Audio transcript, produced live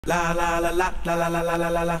La la la la la la la la la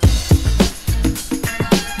la la.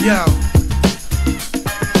 Yo,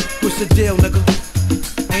 what's the deal, nigga?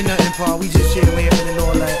 Ain't nothing, Paul. We just here laughing and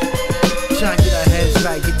all that. Trying to get our heads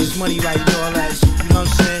right, get this money right and all that. You know what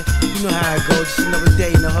I'm saying? You know how it goes. Just another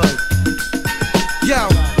day in the hood. Yo,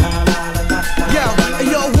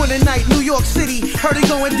 one night, New York City, heard it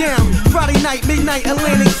going down. Friday night, midnight,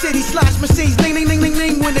 Atlantic City, slash machines, ding, ding, ding, ding,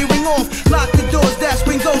 ding. When they ring off, lock the doors, that's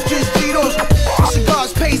when ghosts just Cheetos.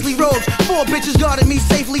 Cigars, paisley robes, 4 bitches guarded me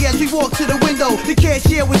safely as we walked to the window. The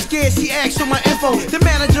cashier was scared, she asked for my info. The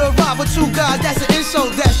manager arrived with 2 guys, that's an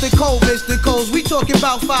insult. That's the code, Mr. Coles. We talking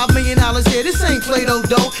about $5 million here. This ain't Play-Doh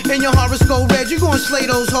dough. And your horoscope red, you gon' slay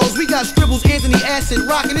those hoes. We got scribbles, Anthony Acid,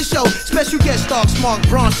 rocking the show. Special guest star, Mark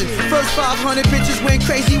Bronson. First 500 bitches went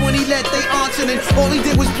crazy when he let they answer, and all he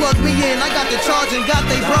did was plug me in. I got the charge and got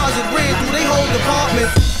they bras and ran through they whole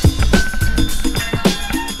department.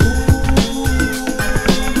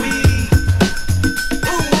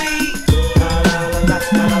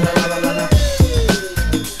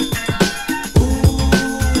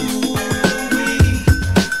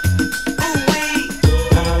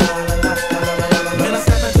 When I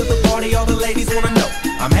step into the party, all the ladies wanna know.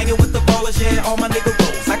 I'm hanging with the ballers, yeah, all my nigga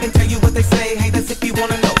rolls. I can tell you what they say, hey, that's if you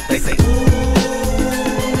wanna know. They say, ooh.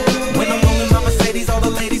 When I'm rolling my Mercedes, all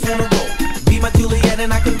the ladies wanna roll. Be my Juliet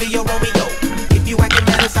and I can be your Romeo. If you acting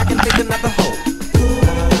malice, I can pick another hoe.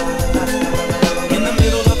 In the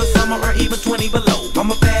middle of the summer or even 20 below.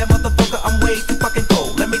 I'm a bad motherfucker, I'm way too fucking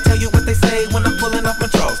cold. Let me tell you what they say when I'm pulling off my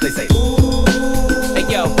drawers. They say, ooh. Hey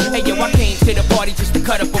yo, I came to the party just to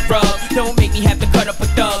cut up a rug. Don't make me have to cut up a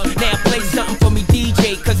thug. Now play something for me,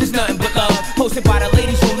 DJ, cause it's nothing but love. Posted by the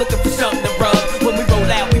ladies who looking for something to rub. When we roll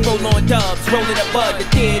out, we roll on dubs. Rolling a bud, the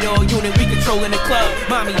theater unit, we controlling the club.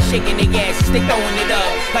 Mommy shaking their asses, they throwing it up.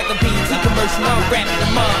 Like a BT commercial, I'm wrapping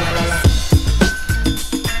them up.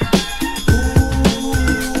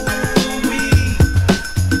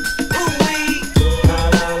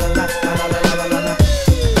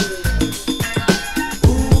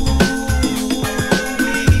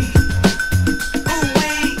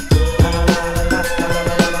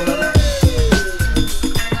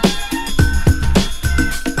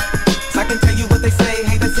 I can tell you what they say,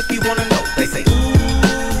 hey, that's if you wanna know. They say, ooh.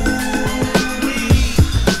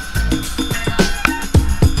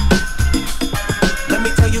 Let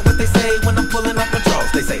me tell you what they say when I'm pulling off my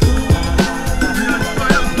drawers. They say, ooh.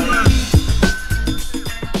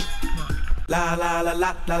 La la la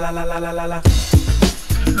la la la la la la la la.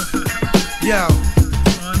 Yo,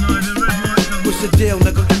 what's the deal,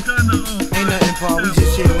 nigga? Ain't nothing, Paul. We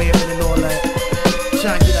just here laughing and all that.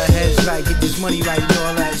 Trying to get our heads right, get this money right and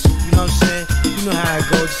all that. You know what I'm saying? You know how it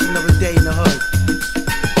goes. Just another day in the hood.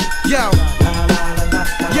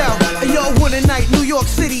 One night, New York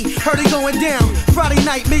City, heard it going down. Friday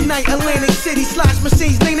night, midnight, Atlantic City, slash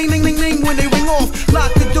machines, ding, ding, ding, ding, ding. When they ring off,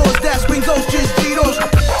 lock the doors, that's when ghosts just Cheetos.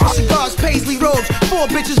 Cigars, paisley robes, 4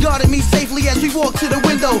 bitches guarded me safely as we walked to the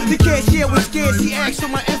window. The cashier was scared, she asked for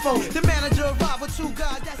my info. The manager arrived with 2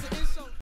 guys, that's an